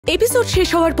Episode শেষ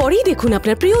হওয়ার পরেই দেখুন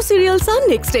আপনার প্রিয় সিরিয়াল সান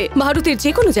নেক্সট ডে ভারতের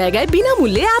যে কোনো জায়গায়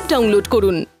বিনামূল্যে অ্যাপ ডাউনলোড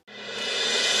করুন।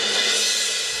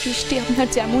 বৃষ্টি আপনার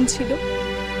যেমন ছিল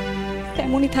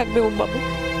তেমনই থাকবে ওম বাবু।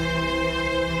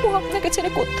 ও আপনাকে ছেড়ে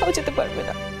কোথাও যেতে পারবে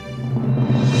না।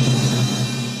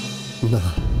 না,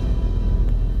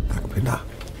 থাকবে না,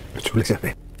 চলে যাবে,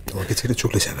 তোমাকে ছেড়ে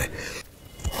চলে যাবে।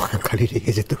 খালি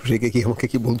রেগে যেত, রেগে গিয়ে আমাকে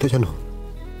কি বলতে জানো?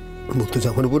 বলতে যে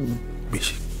আমার উপর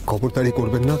বেশি খবরদারি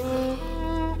করবেন না,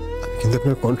 আমি কিন্তু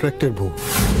আপনার কন্ট্রাক্টের বউ,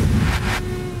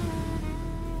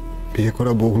 বিয়ে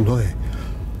করা বউ নয়।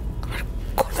 আর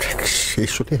কন্ট্রাক্ট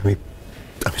শেষ হলে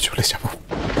আমি চলে যাব।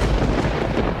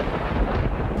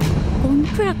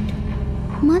 কন্ট্রাক্ট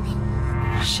মানে?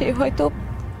 সে হয়তো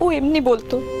ও এমনি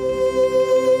বলতো,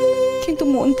 কিন্তু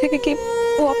মন থেকে কি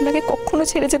ও আপনাকে কখনো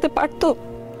ছেড়ে যেতে পারতো?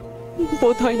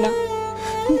 বোধ হয় না।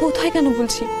 বোধ হয় কেন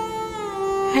বলছি?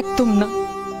 একদম না।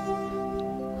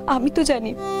 আমি তো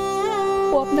জানি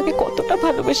ও আপনাকে কতটা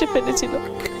ভালোবেসে ফেলেছিল।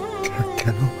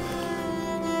 কেন?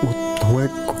 ও তোমায়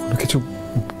কখনো কিছু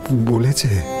বলেছে?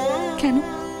 কেন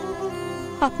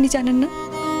আপনি জানেন না?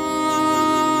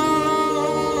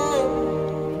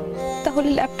 তাহলে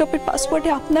ল্যাপটপের পাসওয়ার্ডে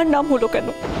আপনার নাম হলো কেন?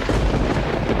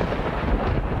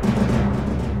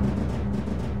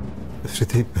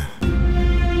 স্মৃতি,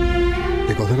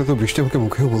 এই কথাটা তো বৃষ্টি আমাকে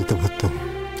মুখেও বলতে পারতো।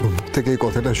 মুখ থেকে এই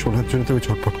কথাটা শোনার জন্য তো আমি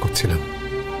ছটফট করছিলাম।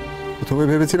 প্রথমে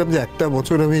ভেবেছিলাম যে একটা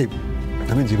বছর আমি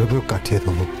যেভাবে কাটিয়ে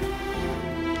দেবো।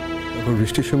 তারপর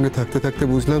বৃষ্টির সঙ্গে থাকতে থাকতে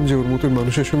বুঝলাম যে ওর মতন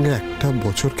মানুষের সঙ্গে একটা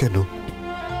বছর কেন,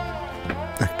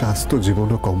 একটা আস্ত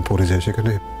জীবনও কম পড়ে যায়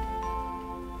সেখানে।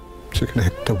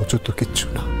 একটা বছর তো কিচ্ছু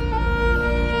না।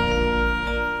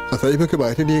 তাই ওকে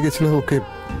বাইরে নিয়ে গেছিলাম, ওকে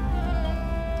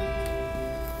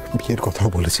বিয়ের কথাও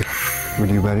বলেছিলাম।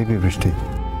 বৃষ্টি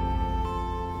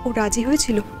ও রাজি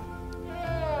হয়েছিল?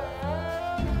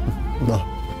 না,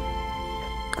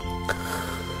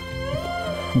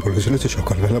 বলেছিল যে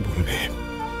সকালবেলা বলবে।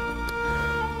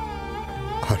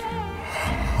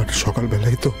 আর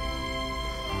সকালবেলায়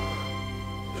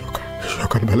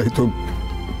তো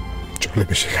চলে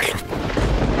বেশি গেল।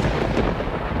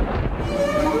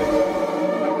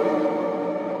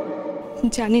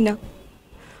 জানি না,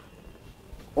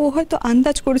 ও হয়তো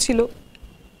আন্দাজ করেছিল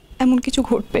এমন কিছু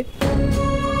ঘটবে।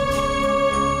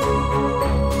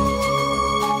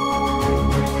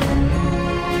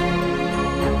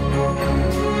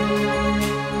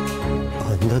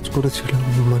 আন্দাজ করেছিল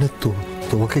মানে?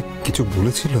 তোমাকে কিছু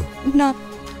বলেছিল? না,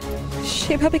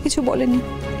 সেভাবে কিছু বলেনি।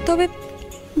 তবে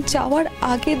যাওয়ার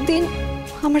আগের দিন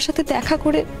আমার সাথে দেখা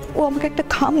করে ও আমাকে একটা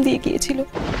খাম দিয়ে গিয়েছিল।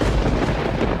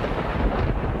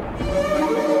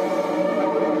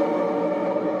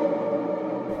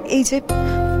 এই যে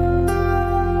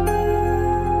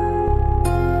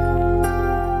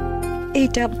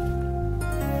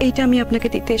এইটা আমি আপনাকে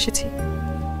দিতে এসেছি।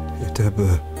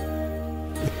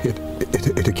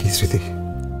 এটা কি স্মৃতি?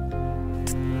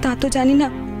 তা তো জানি না,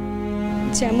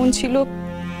 যেমন ছিল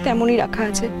তেমনই রাখা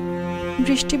আছে।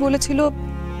 বৃষ্টি বলেছিল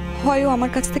হয় ও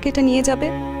আমার কাছ থেকে এটা নিয়ে যাবে,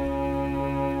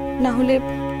 না হলে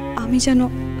আমি যেন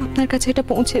আপনার কাছে এটা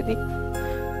পৌঁছে দিই।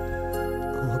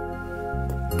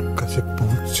 কাছে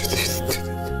পৌঁছে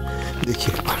দেখি।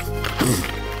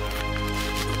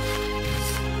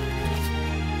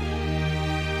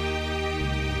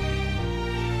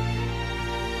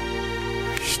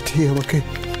 বৃষ্টি আমাকে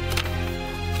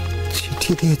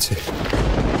চিঠি দিয়েছে।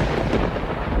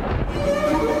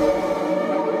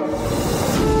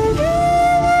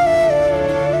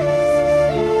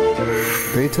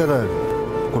 এছাড়া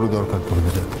কোনো দরকার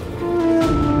পড়বে না।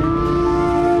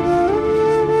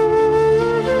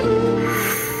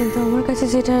 কিন্তু আমার কাছে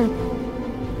যেটার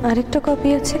আরেকটা কপি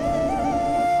আছে,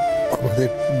 আমাদের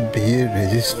বিয়ের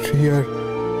রেজিস্ট্রি আর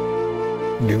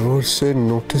ডিভোর্সের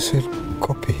নোটিশের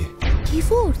কপি।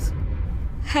 ডিভোর্স?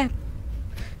 হ্যাঁ,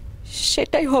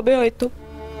 সেটাই হবে হয়তো।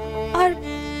 আর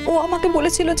ও আমাকে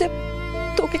বলেছিল যে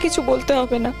তোকে কিছু বলতে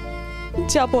হবে না,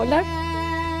 যা বলার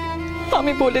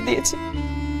আমি বলে দিয়েছি।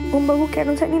 ওম বাবু, কেন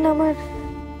জানি না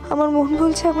আমার মন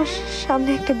বলছে আমার সামনে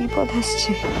একটা বিপদ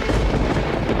আসছে।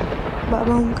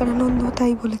 বাবা ওমকারানন্দ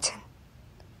তাই বলেছেন।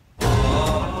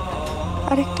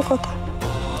 আরেকটা কথা,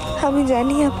 আমি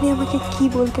জানি আপনি আমাকে কি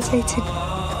বলতে চাইছেন।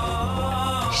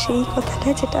 সেই কথাটা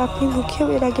যেটা আপনি মুখেও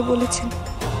এর আগে বলেছেন,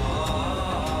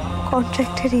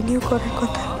 কন্ট্রাক্টে রিনিউ করার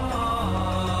কথা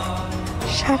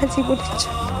সারা জীবনের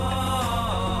জন্য,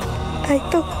 তাই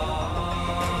তো?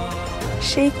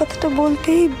 সেই কথাটা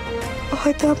বলতেই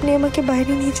হয়তো আপনি আমাকে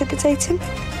বাইরে নিয়ে যেতে চাইছেন।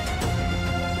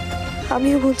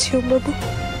 আমিও বলছি ওম বাবু,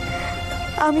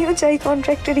 আমিও চাই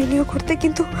কন্ট্রাক্টে রিনিউ করতে,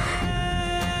 কিন্তু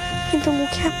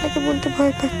মুখে আপনাকে বলতে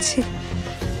ভয় পাচ্ছি।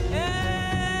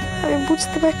 আমি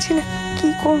বুঝতে পারছি না কি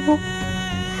করব।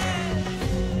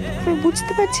 আমি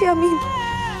বুঝতে পারছি আমি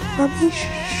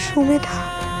সুমেধা।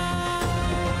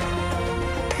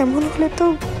 তেমন হলে তো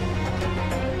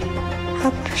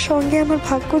আপনার সঙ্গে আমার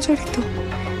ভাগ্য জড়িত,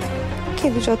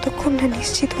 কিন্তু যতক্ষণ না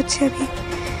নিশ্চিত হচ্ছে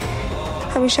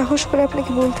আমি সাহস করে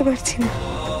আপনাকে বলতে পারছি না।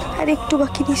 আর একটু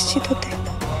বাকি নিশ্চিত হতে,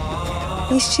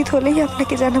 নিশ্চিত হলেই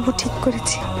আপনাকে জানাবো ঠিক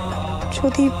করেছি।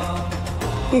 যদি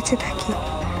বেঁচে থাকি,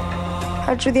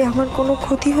 আর যদি আমার কোনো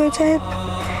ক্ষতি হয়ে যায়,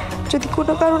 যদি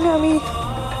কোনো কারণে আমি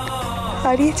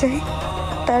হারিয়ে যাই,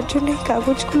 তার জন্য এই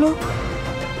কাগজগুলো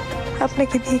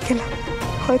আপনাকে দিয়ে গেলাম,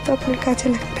 হয়তো আপনার কাজে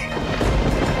লাগবে।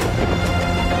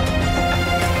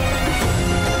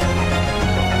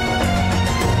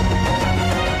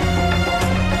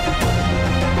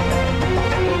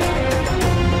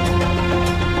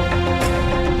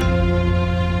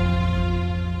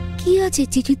 কি আছে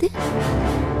চিঠিতে?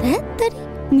 হ্যাঁ, তারি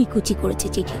নিকুচি করেছে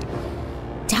চিঠি।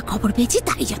 যা খবর পেয়েছি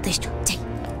তাই যথেষ্ট। যাই।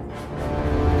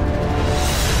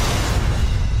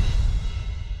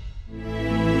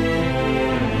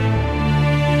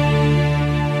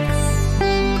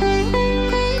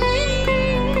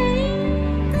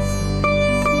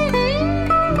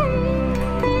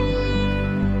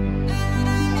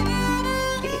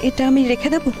 এটা আমি রেখে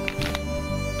দেবো?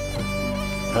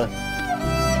 হ্যাঁ,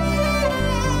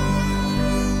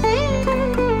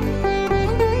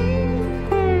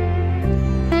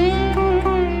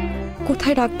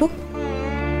 কোথায় রাখবো?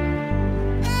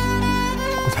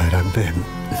 কোথায় রাখবে?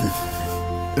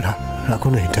 রাখো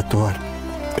না, এটা তো আর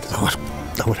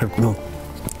আমার আর কোনো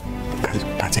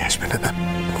কাজে আসবে না।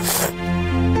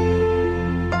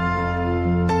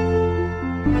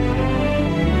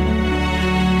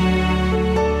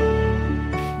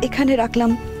 এখানে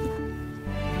রাখলাম,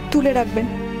 তুলে রাখবেন।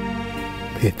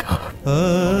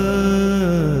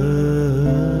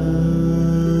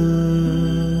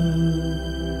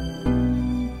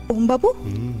 ওম বাবু,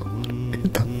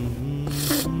 বেতা,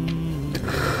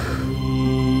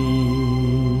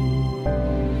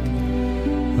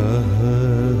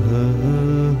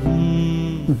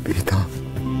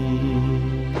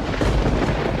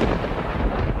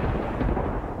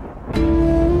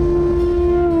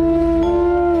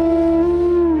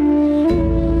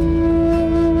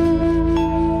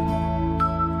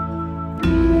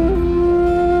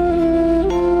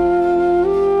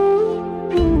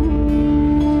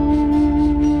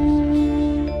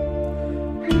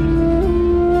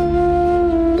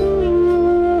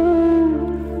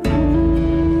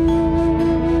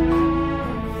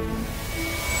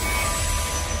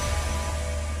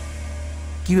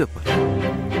 কি ব্যাপার?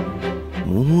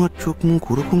 মোমো আর চোখ মুখ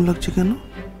ওরকম লাগছে কেন?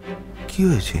 কি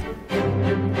হয়েছে?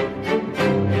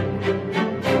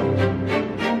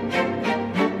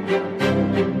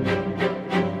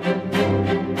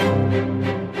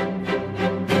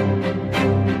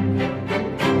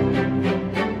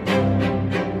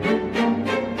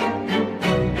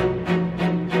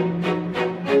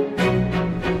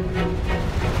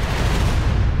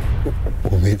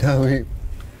 ওমেদা,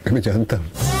 আমি জানতাম,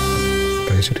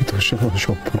 তাই জন্য তোর সঙ্গে আমার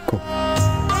সম্পর্ক।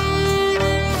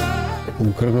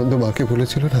 ওঙ্কারানন্দ মাকে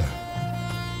বলেছিল না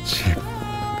যে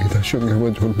মেধার সঙ্গে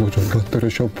আমার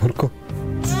জন্মান্তরের সম্পর্ক।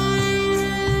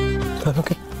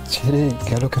 আমাকে ছেড়ে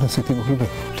গেল কেন স্মৃতি বলবে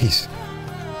প্লিজ?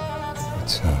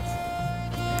 আচ্ছা,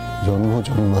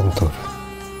 জন্মান্তর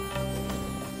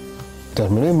তার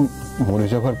মানে মরে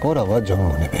যাবার পর আবার জন্ম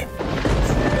নেবে।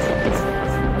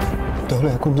 তাহলে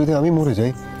এখন যদি আমি মরে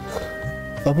যাই,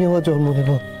 আমি আবার জন্ম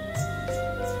নেব,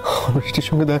 বৃষ্টির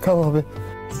সঙ্গে দেখাও হবে।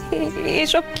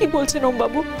 এসব কি বলছেন ওম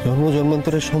বাবু?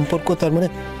 জন্মান্তরের সম্পর্ক, তার মানে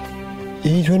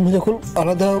এই জন্ম যখন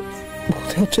আলাদা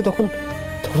হতে হচ্ছে, তখন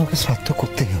ওকে শ্রাদ্ধ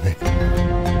করতেই হবে।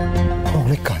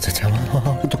 অনেক কাজ আছে আমার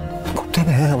তো করতে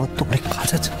হবে। হ্যাঁ, আমার তো অনেক কাজ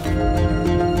আছে।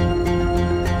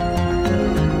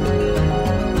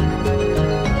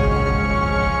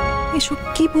 এসব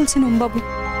কি বলছেন ওম বাবু?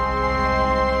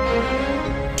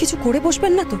 কিছু করে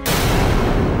বসবেন না তো?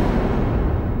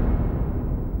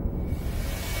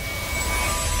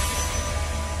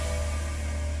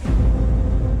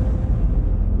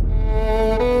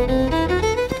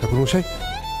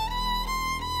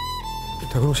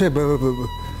 ঠাকুরমশাই,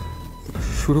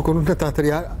 শুরু করুন না তাড়াতাড়ি।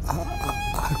 আর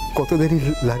কত দেরি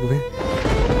লাগবে?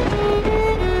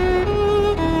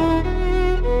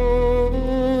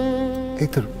 এই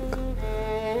তো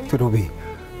রবি,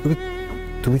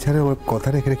 তুমি ছাড়া আমার কথা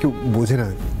না এখানে কেউ বোঝে না।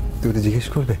 তুমি জিজ্ঞেস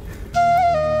করবে।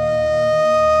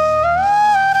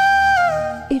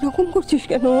 এরকম করছিস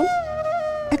কেন?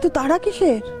 এত তাড়া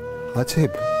কিসের? আছে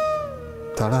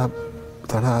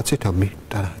তারা আছে ঠাম্মি,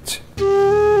 তারা আছে।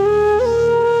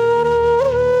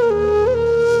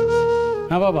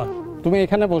 না বাবা, তুমি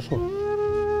এখানে বসো।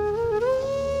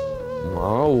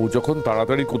 মা, ও যখন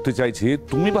তাড়াতাড়ি করতে চাইছে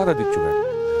তুমি বাধা দিচ্ছ কেন?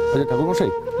 আচ্ছা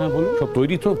ঠাকুরমশাই, হ্যাঁ বলুন। সব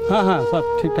তৈরি তো? হ্যাঁ হ্যাঁ, সব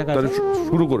ঠিকঠাক আছে। তাহলে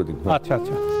শুরু করে দিন। আচ্ছা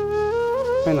আচ্ছা,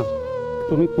 তাই না?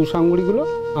 তুমি কুশাঙ্গুলিগুলো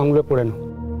আঙুলে পড়ে নাও।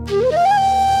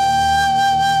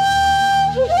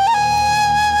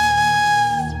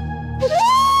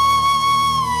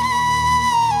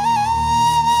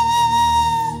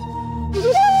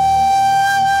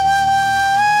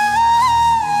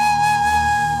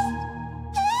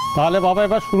 তাহলে বাবা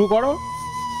এবার শুরু করো,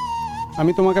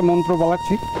 আমি তোমাকে মন্ত্র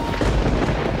বলাচ্ছি।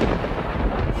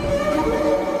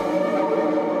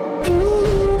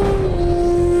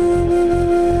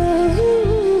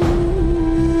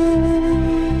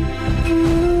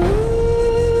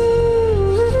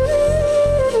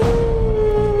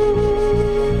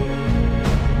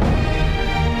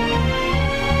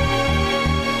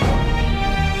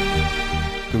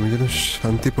 তুমি যেন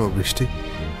শান্তি পাও বৃষ্টি,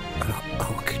 আর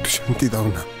আমাকে একটু শান্তি দাও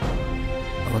না।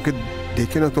 আমাকে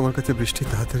ডেকে না তোমার কাছে বৃষ্টি,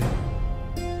 তাড়াতাড়ি,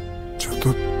 যত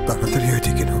তাড়াতাড়ি হয়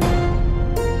ডেকে নাও।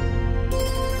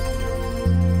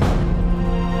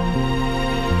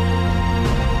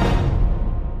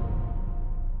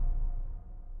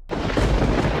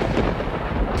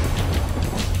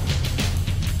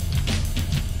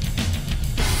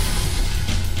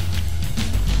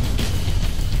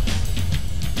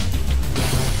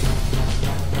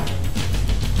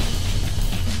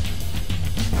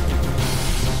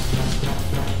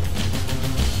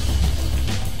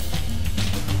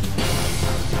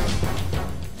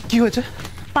 কি হয়েছে?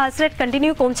 পালস রেট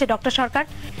কন্টিনিউ কমছে ডক্টর সরকার,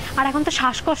 আর এখন তো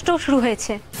শ্বাসকষ্টও শুরু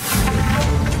হয়েছে।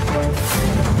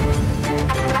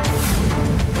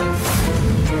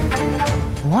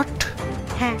 হোয়াট?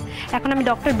 হ্যাঁ, এখন আমি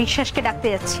ডক্টর বিশ্বাসকে ডাকতে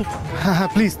যাচ্ছি। হ্যাঁ হ্যাঁ,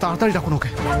 প্লিজ তাড়াতাড়ি ডাকুন ওকে।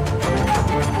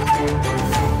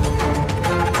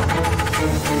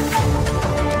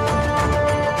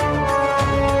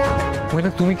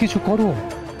 তুমি কিছু করো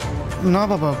না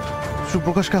বাবা,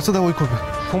 সুপ্রকাশকে আসতে দাও, ওই করবে।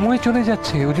 সময় চলে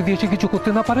যাচ্ছে, ও যদি এসে কিছু করতে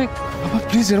না পারে। বাবা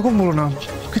প্লিজ এরকম বলো না,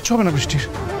 কিচ্ছু হবে না বৃষ্টির।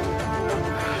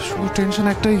 শুধু টেনশন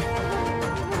একটাই,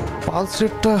 পালস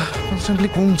রেটটা কনস্ট্যান্টলি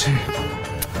কমছে।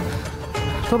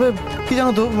 তবে কি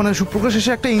জানো তো, মানে সুপ্রকাশ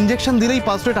এসে একটা ইঞ্জেকশন দিলেই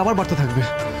পালস রেট আবার বাড়তে থাকবে।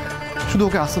 শুধু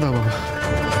ওকে আসতে দাও বাবা।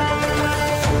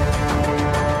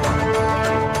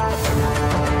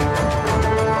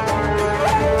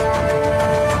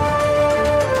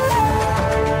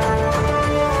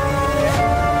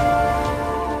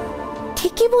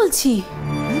 ঠিকই বলছি।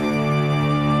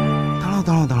 দাঁড়াও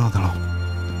দাঁড়াও দাঁড়াও দাঁড়াও,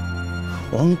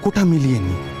 অঙ্কটা মিলিয়ে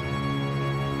নি,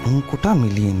 অঙ্কটা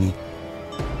মিলিয়ে নি।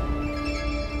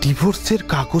 ডিভোর্সের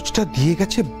কাগজটা দিয়ে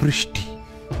গেছে বৃষ্টি,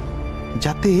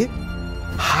 যাতে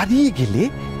হারিয়ে গেলে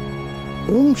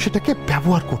ওম সেটাকে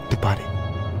ব্যবহার করতে পারে।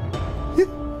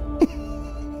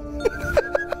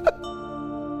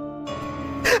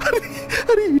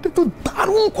 আরে এটা তো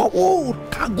দারুণ খবর।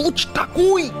 কাগজটা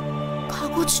কই?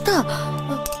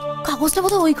 কাগজটা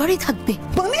বোধহয় ওই ঘরেই থাকবে।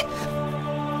 মানে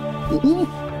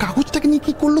কাগজটাকে নিয়ে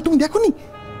কি করলো তুমি দেখোনি?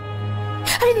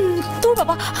 আরে তোর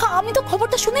বাবা, আমি তো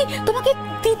খবরটা শুনেই তোমাকে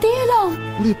দিতে এলাম।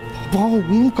 ওরে বাবা,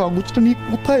 কাগজটা নিয়ে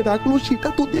কোথায় রাখলো সেটা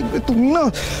তো দেখবে তুমি না।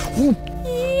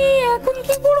 এখন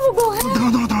কি করবো গো?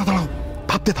 দাঁড়াও দাঁড়াও দাঁড়াও দাঁড়াও,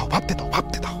 ভাবতে দাও ভাবতে দাও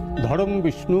ভাবতে দাও। ধরম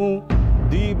বিষ্ণু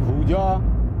দ্বিভুজা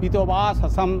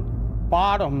পিতবাসসম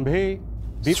পারম্ভে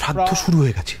শ্রাদ্ধ শুরু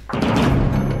হয়ে গেছে,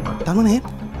 তার মানে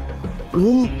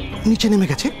ওম নিচে নেমে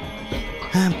গেছে।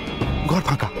 হ্যাঁ, ঘর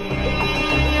ফাঁকা।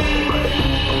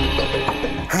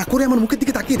 হ্যাঁ করে আমার মুখের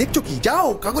দিকে তাকিয়ে দেখছো কি? যাও,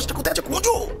 কাগজটা কোথায় আছে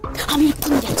খোঁজো। আমি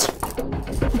এক্ষুনি যাচ্ছি।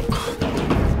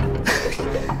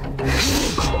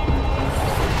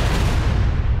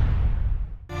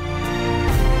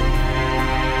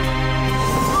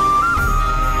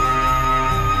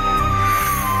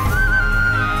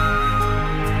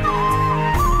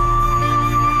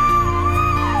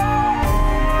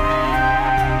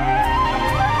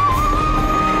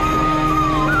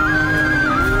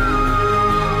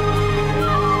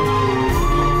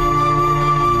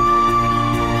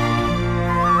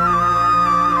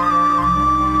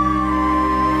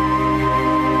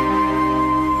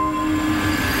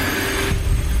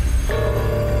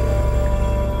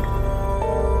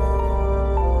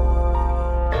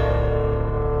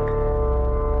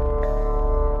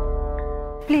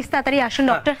 প্লিজ তাড়াতাড়ি আসুন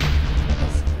ডক্টর।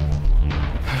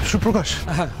 সুপ্রকাশ,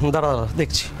 হ্যাঁ দাঁড়া,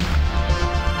 দেখছি।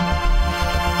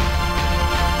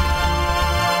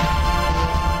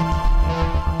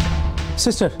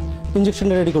 সিস্টার,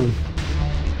 ইঞ্জেকশনটা রেডি করুন।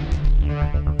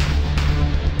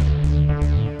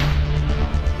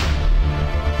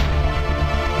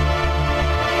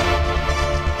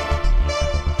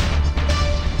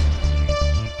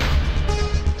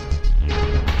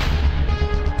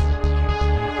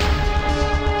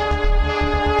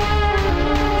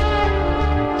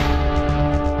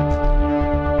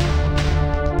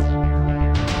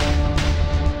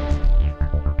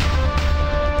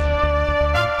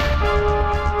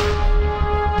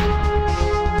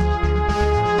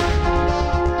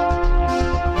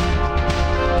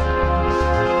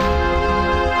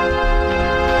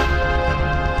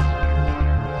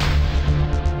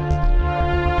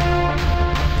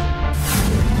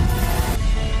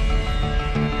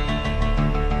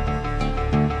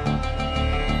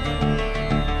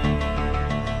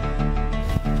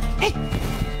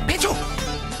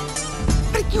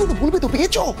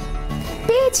 পেয়েছো?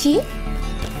 পেয়েছি,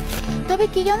 তবে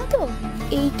কি জানো তো,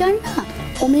 এইটার না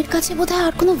ওমের কাছে বোধহয়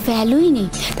আর কোনো ভ্যালুই নেই,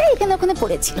 তাই এখানে ওখানে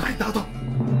পড়েছিল। দাদা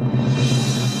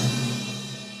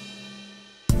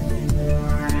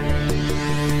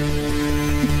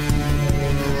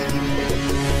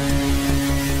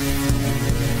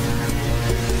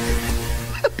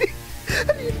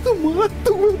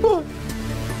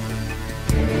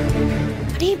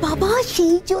আরে বাবা,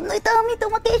 সেই জন্যই তো আমি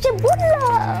তোমাকে এসে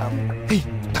বললাম। এই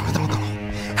দাঁড়া দাঁড়া দাঁড়া,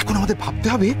 এখন আমাদের ভাবতে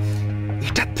হবে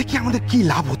এটার থেকে আমাদের কি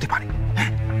লাভ হতে পারে।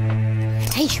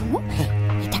 এই শোনো,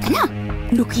 এটাকে না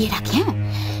লুকিয়ে রাখি, হ্যাঁ?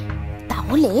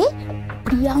 তাহলে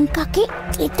প্রিয়াঙ্কাকে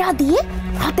এটা দিয়ে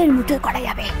হাতের মুঠোয় করা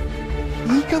যাবে।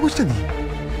 এই কাগজটা দিয়ে?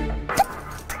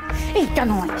 এইটা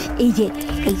নয়, এই যে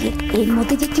এর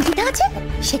মধ্যে যে চিঠিটা আছে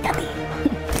সেটা দিয়ে।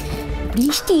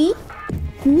 বৃষ্টি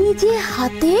নিজে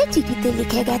হাতে চিঠিতে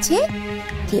লিখে গেছে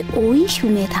যে ওই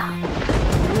সুমেধা।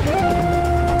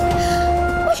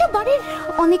 ওইসব বাড়ির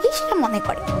অনেকেই সেটা মনে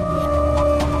করে।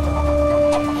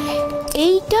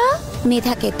 এইটা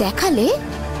মেধাকে দেখালে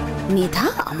মেধা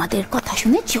আমাদের কথা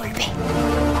শুনে চলবে।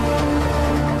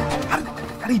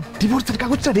 আরে ডিভোর্সের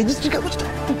কাগজটা, রেজিস্ট্রি কাগজটা,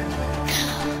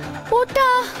 ওটা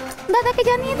দাদাকে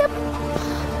জানিয়ে দেব।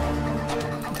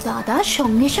 দাদার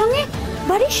সঙ্গে সঙ্গে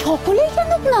বাড়ির সকলেই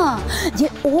জানুক না যে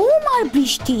ও আর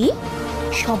বৃষ্টি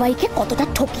সবাইকে কতটা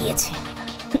ঠকিয়েছে।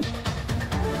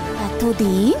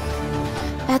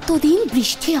 এতদিন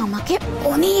বৃষ্টি আমাকে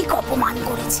অনেক অপমান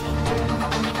করেছে,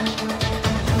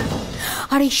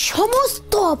 আর এই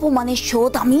সমস্ত অপমানের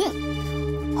শোধ আমি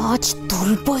আজ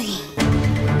তুলবই।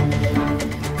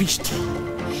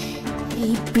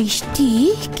 এই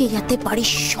বৃষ্টিকে যাতে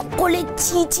বাড়ির সকলে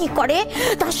ছি করে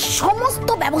তার সমস্ত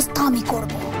ব্যবস্থা আমি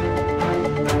করব।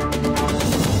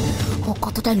 ও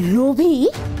কতটা লোভী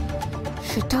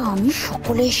সেটা আমি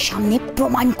সকলের সামনে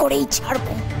প্রমাণ করেই ছাড়ব।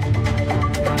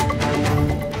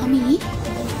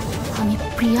 আমি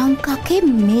প্রিয়াঙ্কাকে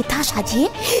মেধা সাজিয়ে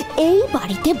এই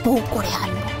বাড়িতে বউ করে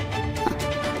আনবো।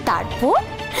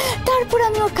 তারপর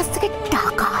আমি ওর কাছ থেকে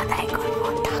টাকা আদায় করবো।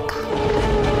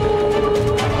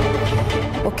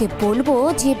 ওকে বলবো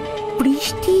যে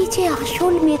বৃষ্টি যে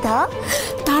আসল মেধা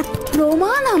তার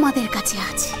প্রমাণ আমাদের কাছে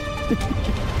আছে।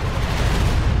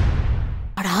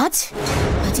 আর আজ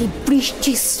এই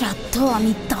বৃষ্টির শ্রাদ্ধ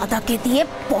আমি দাদাকে দিয়ে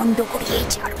বন্ধ করিয়ে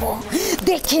ছাড়বো,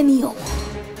 দেখে নিও।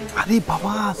 আরে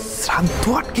বাবা, শ্রাদ্ধ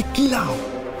আটকে কি লাভ?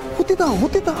 হতে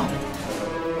দাও।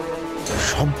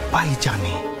 সবাই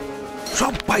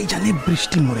জানে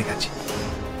বৃষ্টি মরে গেছে,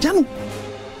 জানো?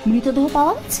 মৃতদেহ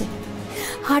পাওয়া গেছে।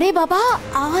 আরে বাবা,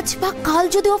 আজ বা কাল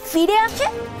যদি ও ফিরে আসে,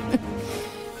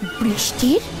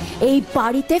 বৃষ্টির এই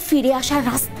বাড়িতে ফিরে আসার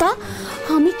রাস্তা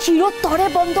আমি চিরতরে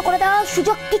বন্ধ করে দেওয়ার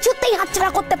সুযোগ কিছুতেই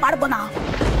হাতছাড়া করতে পারবো না।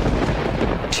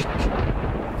 ঠিক,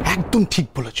 একদম ঠিক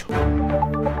বলেছ।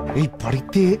 এই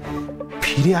বাড়িতে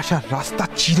ফিরে আসার রাস্তা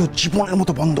চিরজীবনের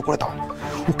মতো বন্ধ করে দাও।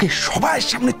 ওকে সবার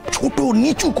সামনে ছোট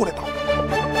নিচু করে দাও।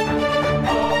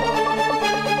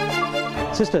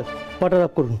 সিস্টার, ওয়াটার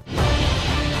আপ করুন।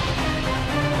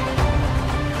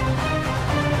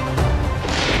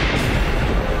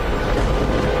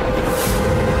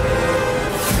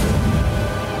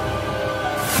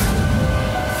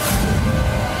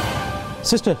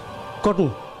 Sister, cotton.